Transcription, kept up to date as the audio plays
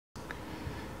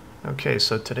Okay,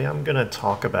 so today I'm going to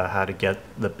talk about how to get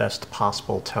the best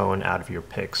possible tone out of your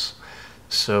picks.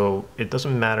 So it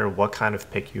doesn't matter what kind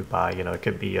of pick you buy, it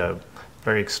could be a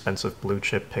very expensive blue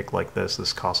chip pick like this.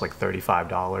 This costs like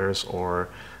 $35 or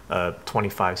a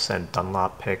 25-cent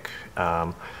Dunlop pick.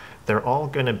 They're all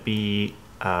going to be,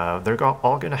 all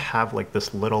going to have like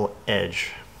this little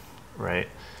edge, right?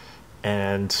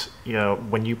 And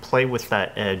when you play with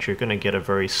that edge, you're going to get a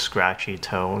very scratchy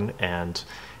tone, and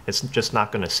it's just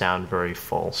not going to sound very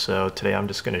full. So today I'm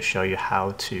just going to show you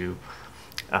how to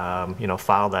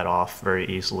file that off very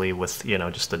easily with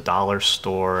just a dollar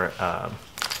store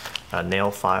a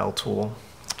nail file tool,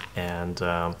 and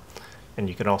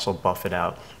you can also buff it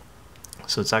out.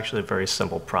 So it's actually a very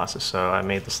simple process. So I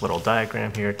made this little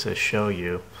diagram here to show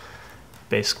you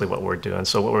basically what we're doing.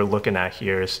 So what we're looking at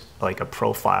here is like a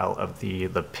profile of the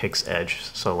pick's edge,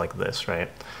 so like this, right?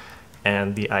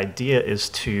 And the idea is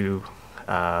to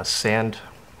sand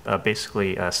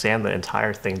the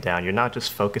entire thing down. You're not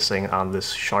just focusing on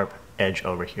this sharp edge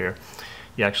over here.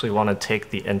 You actually want to take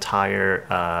the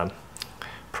entire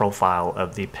profile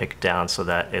of the pick down so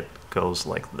that it goes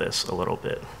like this a little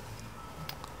bit.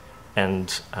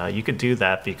 And you could do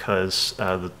that because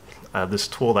this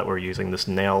tool that we're using, this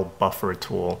nail buffer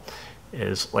tool,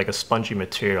 is like a spongy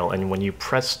material, and when you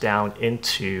press down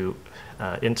into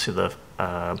the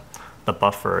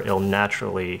buffer, it'll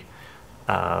naturally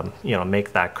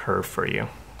make that curve for you.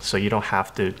 So you don't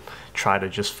have to try to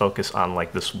just focus on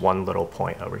like this one little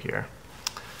point over here.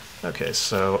 Okay,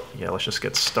 so yeah, let's just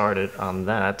get started on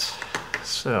that.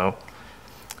 So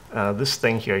this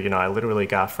thing here, I literally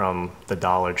got from the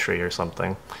Dollar Tree or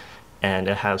something, and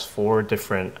it has four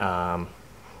different I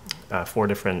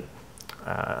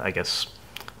guess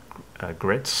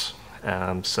grits.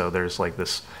 So there's like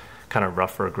this kind of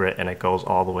rougher grit, and it goes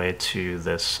all the way to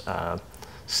this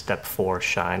step 4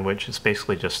 shine, which is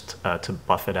basically just to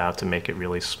buff it out to make it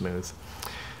really smooth.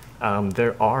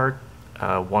 There are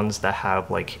ones that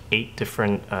have like 8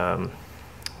 different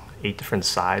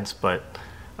sides, but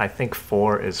I think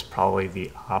 4 is probably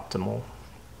the optimal.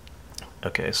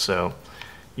 Okay, so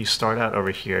you start out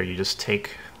over here, you just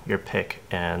take your pick,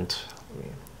 and let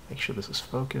me make sure this is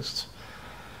focused,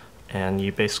 and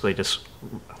you basically just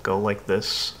go like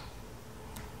this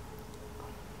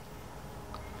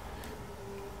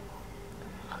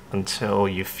until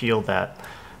you feel that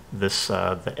this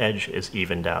the edge is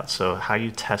evened out. So how you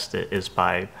test it is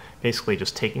by basically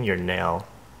just taking your nail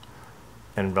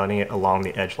and running it along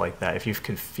the edge like that. If you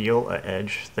can feel an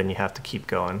edge, then you have to keep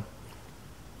going.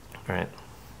 All right.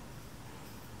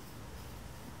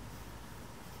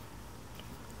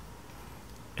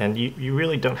 And you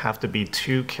really don't have to be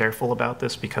too careful about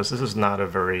this because this is not a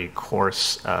very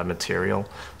coarse material,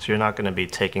 so you're not going to be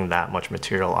taking that much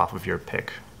material off of your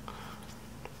pick.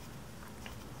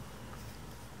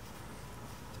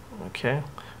 Okay,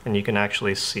 and you can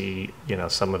actually see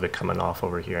some of it coming off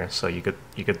over here, so you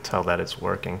could tell that it's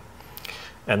working.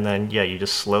 And then yeah, you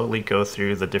just slowly go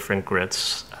through the different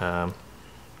grits. And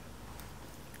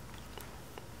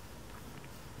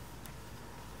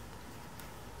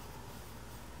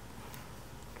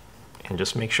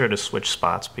just make sure to switch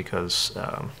spots because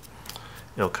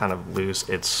it'll kind of lose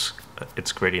its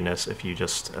grittiness if you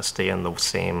just stay in the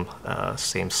same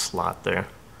slot there.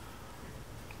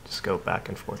 Just go back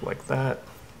and forth like that.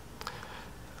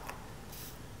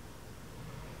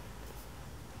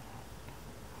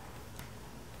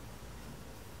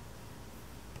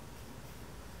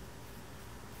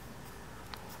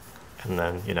 And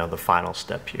then the final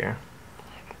step here.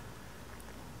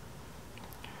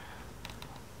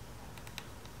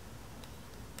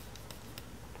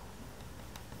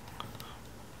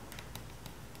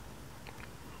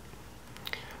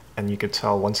 And you could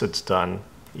tell once it's done,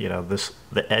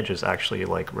 the edge is actually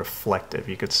like reflective.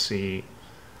 You could see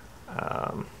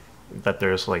that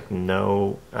there's like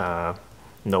no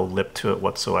lip to it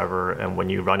whatsoever. And when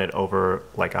you run it over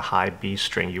like a high B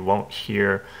string, you won't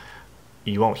hear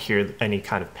any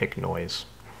kind of pick noise.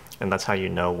 And that's how you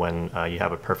know when you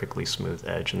have a perfectly smooth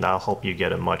edge. And that'll help you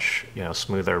get a much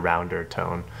smoother, rounder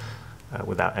tone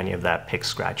without any of that pick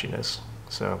scratchiness.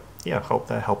 So yeah, hope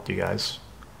that helped you guys.